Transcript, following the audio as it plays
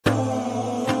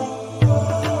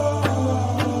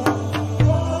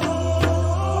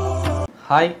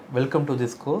Hi, welcome to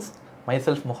this course.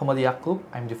 Myself Muhammad Yaqub,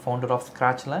 I am the founder of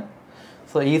Scratchland.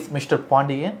 So he is Mr.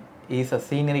 Pandian. He is a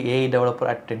senior AI developer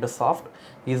at Tindersoft.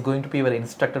 He is going to be your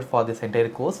instructor for this entire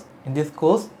course. In this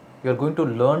course, you are going to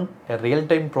learn a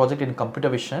real-time project in computer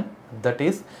vision, that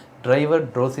is driver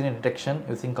drowsiness detection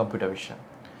using computer vision.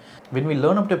 When we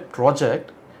learn about a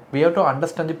project, we have to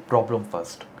understand the problem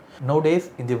first. Nowadays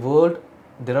in the world,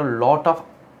 there are a lot of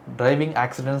driving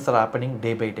accidents are happening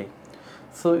day by day.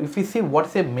 So if we see what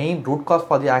is the main root cause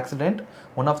for the accident,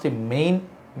 one of the main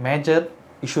major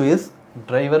issue is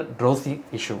driver drowsy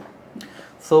issue.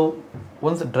 So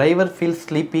once the driver feels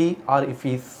sleepy or if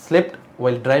he slept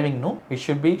while driving, no, it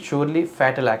should be surely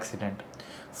fatal accident.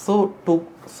 So to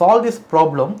solve this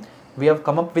problem, we have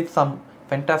come up with some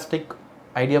fantastic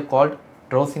idea called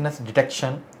drowsiness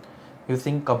detection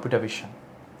using computer vision.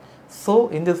 So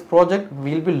in this project,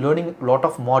 we will be learning a lot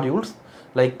of modules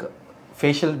like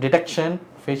facial detection,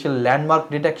 facial landmark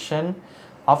detection.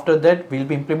 After that, we will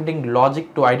be implementing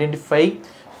logic to identify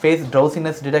face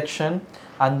drowsiness detection,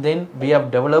 and then we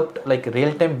have developed like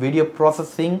real-time video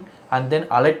processing and then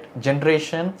alert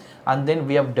generation, and then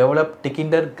we have developed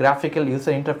Tkinter graphical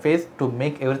user interface to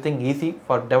make everything easy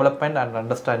for development and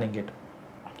understanding it.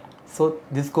 So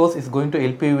this course is going to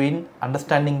help you in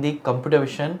understanding the computer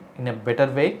vision in a better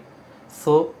way.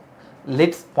 So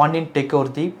let's Pandyan take over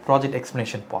the project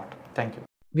explanation part. Thank you.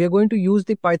 We are going to use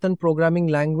the Python programming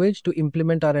language to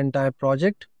implement our entire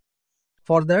project.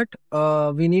 For that,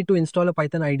 we need to install a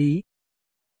Python IDE.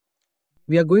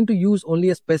 We are going to use only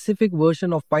a specific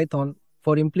version of Python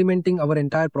for implementing our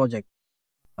entire project.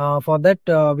 For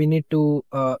that, we need to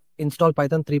install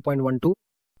Python 3.12.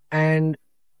 And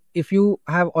if you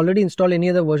have already installed any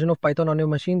other version of Python on your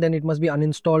machine, then it must be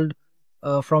uninstalled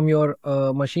from your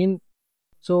machine.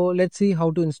 So let's see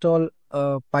how to install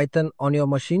Python on your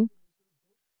machine.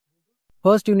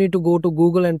 First, you need to go to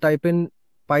Google and type in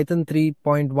Python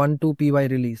 3.12 py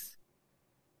release.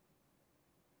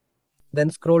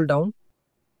 Then scroll down.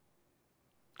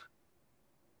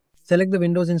 Select the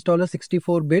Windows installer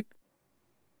 64-bit.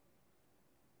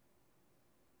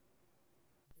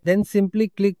 Then simply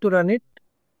click to run it.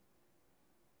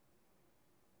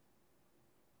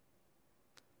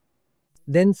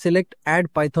 Then select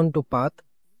Add Python to Path.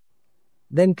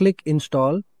 Then click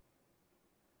Install.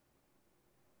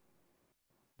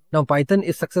 Now Python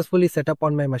is successfully set up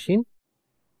on my machine.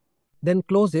 Then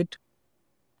close it.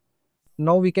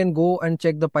 Now we can go and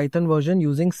check the Python version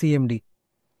using CMD.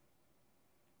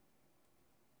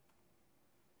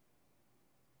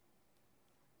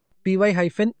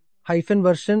 py-hyphen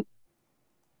version.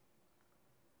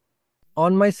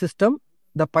 On my system,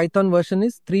 the Python version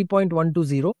is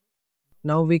 3.120.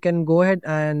 Now we can go ahead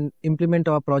and implement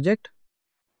our project.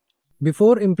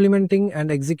 Before implementing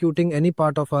and executing any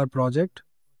part of our project,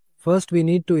 first we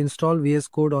need to install VS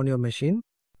Code on your machine.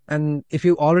 And if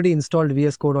you already installed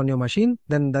VS Code on your machine,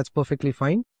 then that's perfectly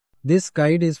fine. This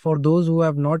guide is for those who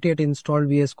have not yet installed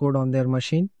VS Code on their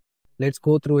machine. Let's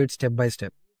go through it step by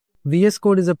step. VS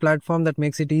Code is a platform that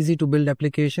makes it easy to build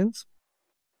applications.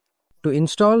 To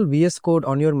install VS Code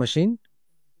on your machine,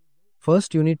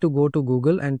 first you need to go to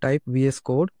Google and type VS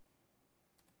Code.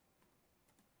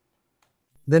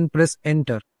 Then press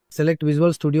Enter. Select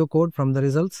Visual Studio Code from the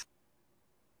results.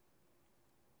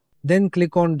 Then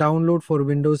click on Download for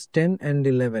Windows 10 and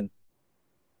 11.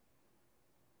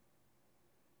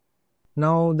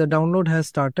 Now the download has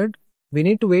started. We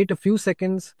need to wait a few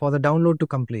seconds for the download to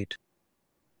complete.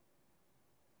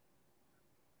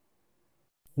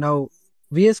 Now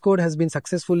VS Code has been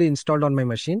successfully installed on my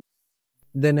machine.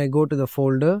 Then I go to the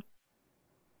folder.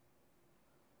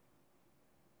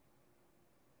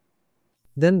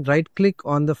 Then right click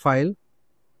on the file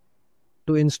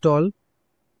to install.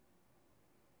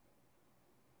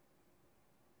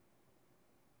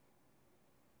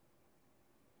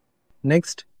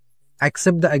 Next,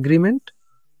 accept the agreement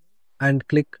and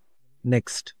click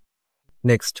Next.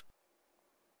 Next.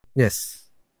 Yes.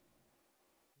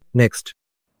 Next.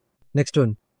 Next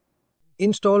one.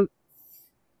 Install.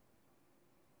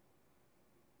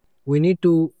 We need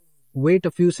to wait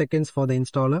a few seconds for the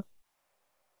installer.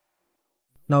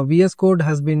 Now VS Code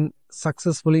has been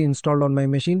successfully installed on my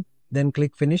machine. Then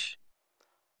click Finish.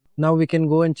 Now we can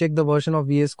go and check the version of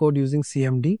VS Code using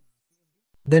CMD.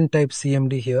 Then type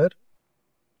CMD here.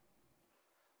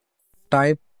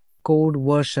 Type code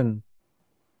version.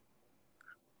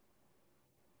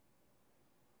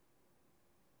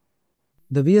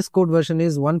 The VS Code version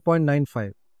is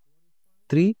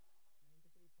 1.95.3.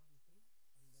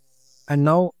 And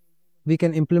now we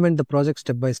can implement the project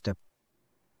step by step.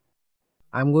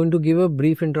 I'm going to give a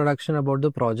brief introduction about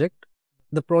the project.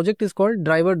 The project is called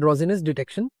Driver Drowsiness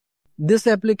Detection. This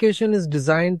application is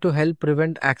designed to help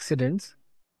prevent accidents.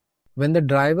 When the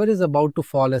driver is about to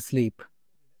fall asleep,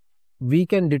 we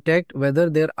can detect whether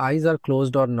their eyes are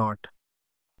closed or not.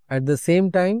 At the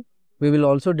same time, we will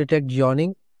also detect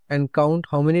yawning and count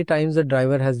how many times the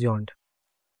driver has yawned.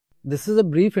 This is a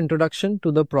brief introduction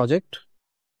to the project.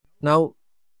 Now,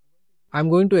 I'm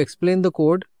going to explain the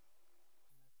code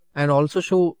and also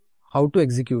show how to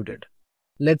execute it.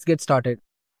 Let's get started.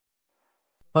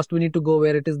 First, we need to go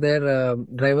where it is there,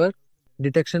 driver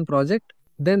detection project.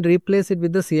 Then replace it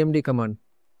with the cmd command.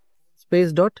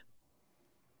 Space dot.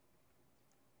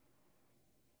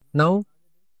 Now,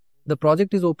 the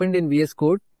project is opened in VS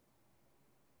Code.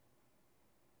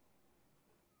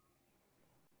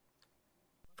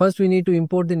 First, we need to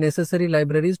import the necessary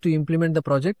libraries to implement the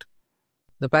project.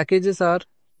 The packages are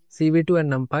CV2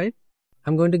 and Numpy.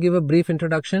 I'm going to give a brief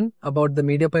introduction about the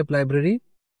MediaPipe library.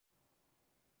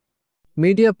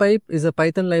 MediaPipe is a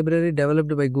Python library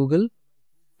developed by Google,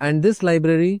 and this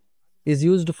library is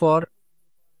used for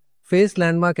face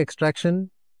landmark extraction,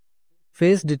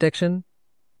 face detection,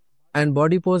 and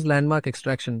body pose landmark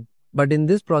extraction. But in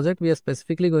this project, we are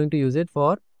specifically going to use it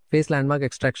for face landmark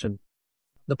extraction.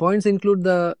 The points include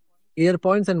the ear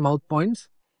points and mouth points.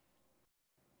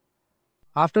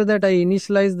 After that, I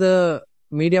initialize the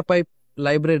MediaPipe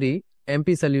library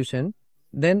MP solution,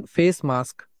 then face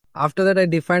mask. After that, I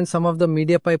define some of the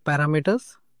MediaPipe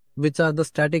parameters, which are the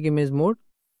static image mode,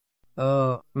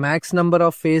 max number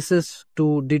of faces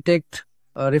to detect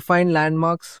refined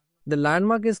landmarks. The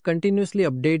landmark is continuously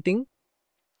updating,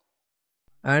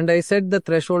 and I set the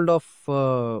threshold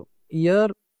of ear.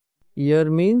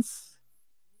 Ear means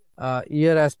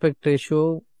ear aspect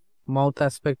ratio, mouth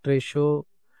aspect ratio.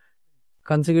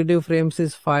 Consecutive frames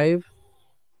is 5.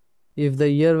 If the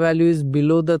ear value is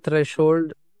below the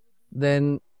threshold,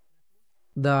 then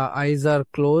the eyes are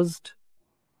closed.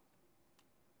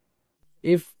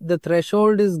 If the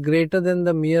threshold is greater than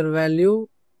the mere value,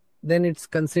 then it's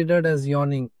considered as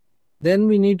yawning. Then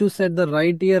we need to set the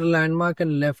right ear landmark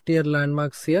and left ear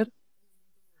landmarks here.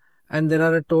 And there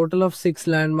are a total of 6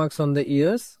 landmarks on the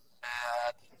ears,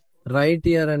 right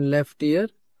ear and left ear.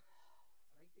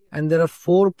 And there are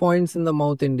 4 points in the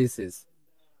mouth indices,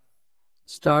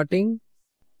 starting,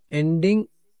 ending,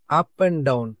 up and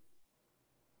down.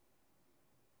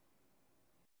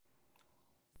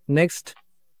 Next,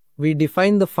 we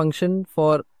define the function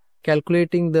for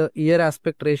calculating the ear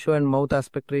aspect ratio and mouth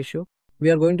aspect ratio. We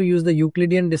are going to use the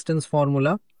Euclidean distance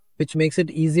formula, which makes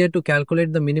it easier to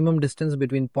calculate the minimum distance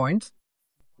between points.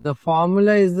 The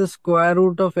formula is the square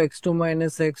root of x2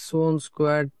 minus x1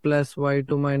 squared plus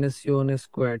y2 minus y1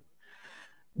 squared.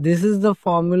 This is the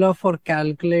formula for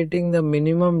calculating the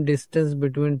minimum distance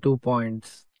between 2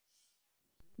 points.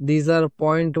 These are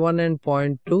point 1 and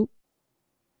point 2.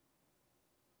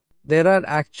 There are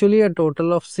actually a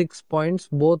total of 6 points,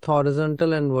 both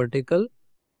horizontal and vertical.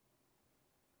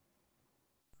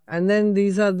 And then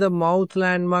these are the mouth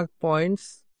landmark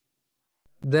points.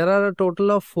 There are a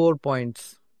total of 4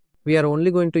 points. We are only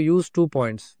going to use 2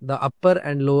 points, the upper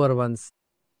and lower ones.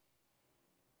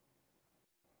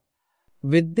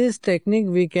 With this technique,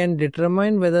 we can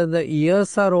determine whether the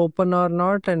ears are open or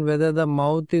not and whether the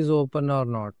mouth is open or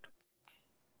not.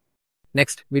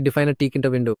 Next, we define a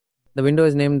Tkinter window. The window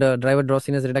is named Driver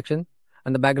Drowsiness Detection,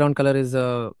 and the background color is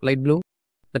light blue.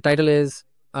 The title is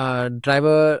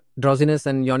Driver Drowsiness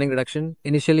and Yawning Reduction.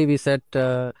 Initially, we set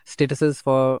statuses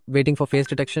for waiting for face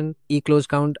detection, e-close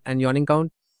count, and yawning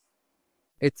count.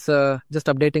 It's just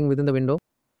updating within the window.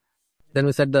 Then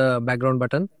we set the background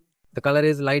button. The color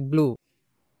is light blue.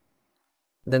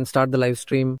 Then start the live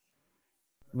stream.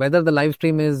 Whether the live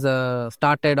stream is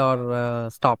started or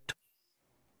stopped.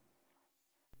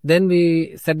 Then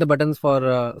we set the buttons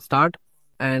for start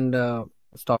and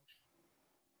stop.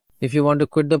 If you want to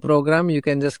quit the program, you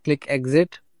can just click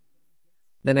exit,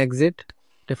 then exit,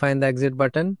 define the exit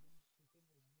button.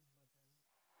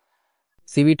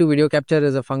 CV2 video capture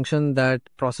is a function that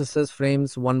processes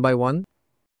frames one by one.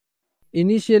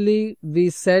 Initially, we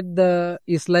set the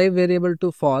isLive variable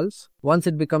to false. Once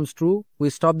it becomes true, we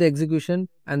stop the execution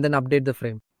and then update the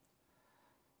frame.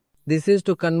 This is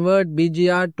to convert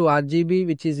BGR to RGB,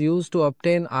 which is used to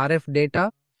obtain RF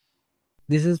data.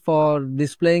 This is for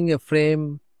displaying a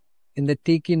frame in the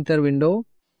Tkinter window.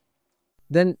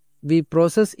 Then we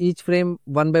process each frame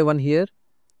one by one here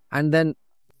and then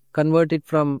convert it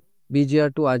from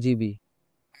BGR to RGB.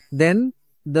 Then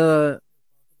the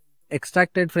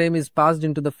extracted frame is passed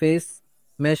into the face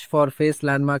mesh for face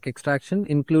landmark extraction,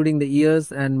 including the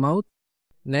ears and mouth.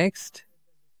 Next,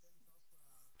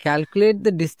 calculate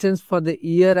the distance for the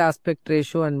ear aspect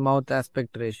ratio and mouth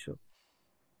aspect ratio.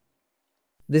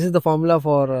 This is the formula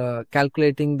for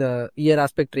calculating the ear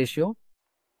aspect ratio.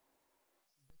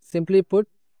 Simply put,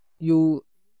 you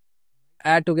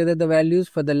add together the values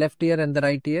for the left ear and the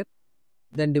right ear,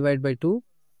 then divide by 2.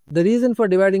 The reason for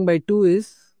dividing by 2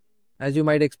 is, as you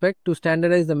might expect, to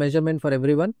standardize the measurement for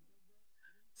everyone.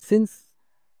 Since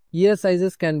ear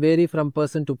sizes can vary from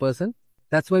person to person,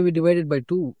 that's why we divided by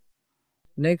 2.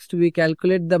 Next, we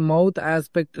calculate the mouth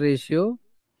aspect ratio.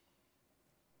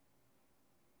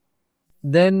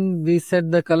 Then we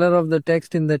set the color of the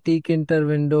text in the Tkinter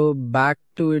window back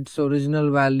to its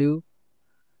original value.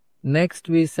 Next,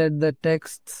 we set the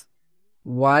text's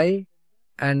Y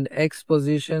and X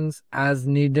positions as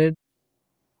needed.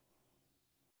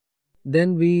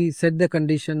 Then we set the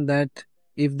condition that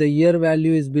if the ear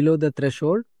value is below the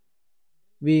threshold,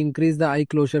 we increase the eye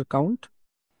closure count.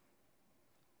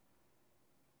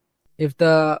 If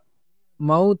the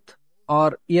mouth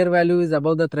or ear value is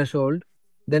above the threshold,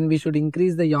 then we should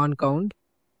increase the yawn count.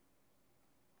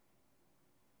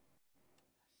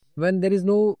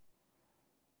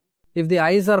 If the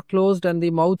eyes are closed and the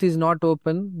mouth is not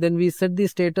open, then we set the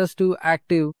status to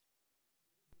active.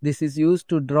 This is used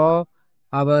to draw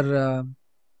our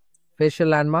facial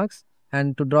landmarks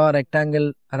and to draw a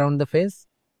rectangle around the face.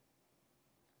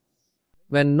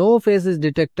 When no face is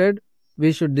detected,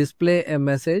 we should display a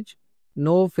message,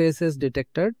 no faces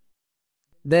detected.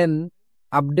 Then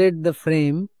update the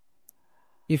frame.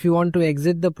 If you want to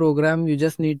exit the program, you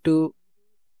just need to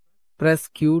press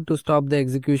Q to stop the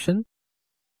execution.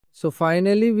 So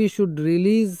finally, we should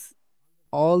release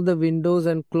all the windows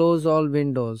and close all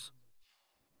windows.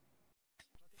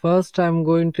 First, I'm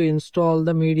going to install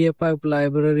the MediaPipe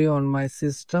library on my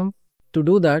system. To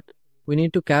do that, we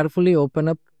need to carefully open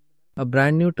up a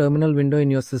brand new terminal window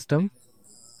in your system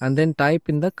and then type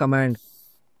in the command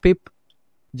pip,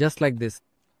 just like this.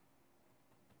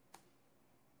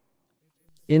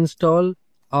 Install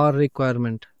our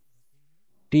requirement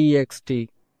txt.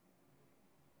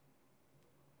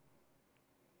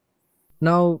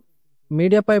 Now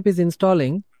MediaPipe is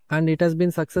installing and it has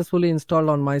been successfully installed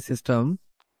on my system.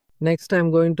 Next, I'm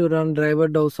going to run Driver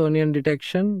Drowsiness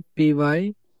Detection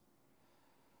py.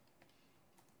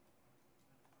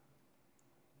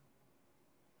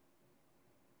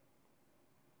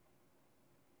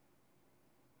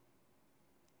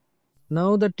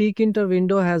 Now the Tkinter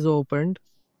window has opened.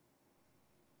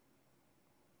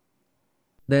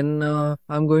 Then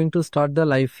I'm going to start the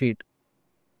live feed.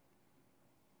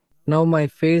 Now my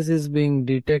face is being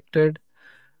detected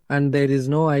and there is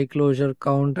no eye closure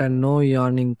count and no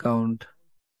yawning count.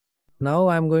 Now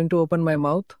I'm going to open my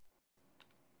mouth.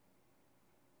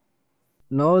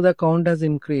 Now the count has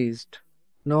increased.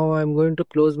 Now I'm going to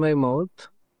close my mouth.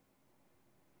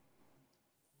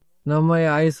 Now my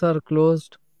eyes are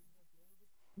closed.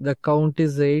 The count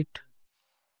is 8.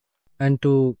 And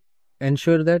to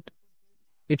ensure that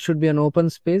it should be an open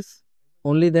space,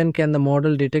 only then can the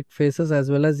model detect faces as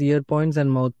well as ear points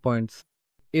and mouth points.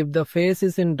 If the face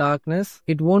is in darkness,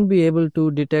 it won't be able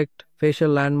to detect facial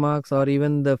landmarks or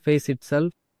even the face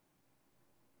itself.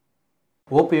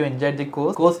 Hope you enjoyed the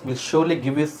course. Course will surely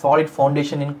give you solid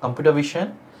foundation in computer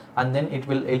vision, and then it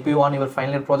will help you on your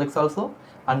final year projects also,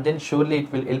 and then surely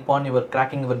it will help on your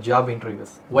cracking your job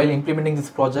interviews. While implementing this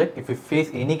project, if you face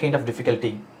any kind of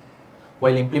difficulty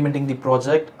while implementing the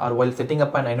project or while setting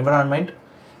up an environment,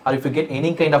 or if you get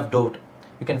any kind of doubt,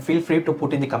 you can feel free to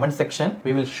put in the comment section.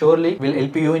 We will surely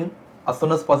help you in as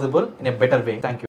soon as possible in a better way. Thank you.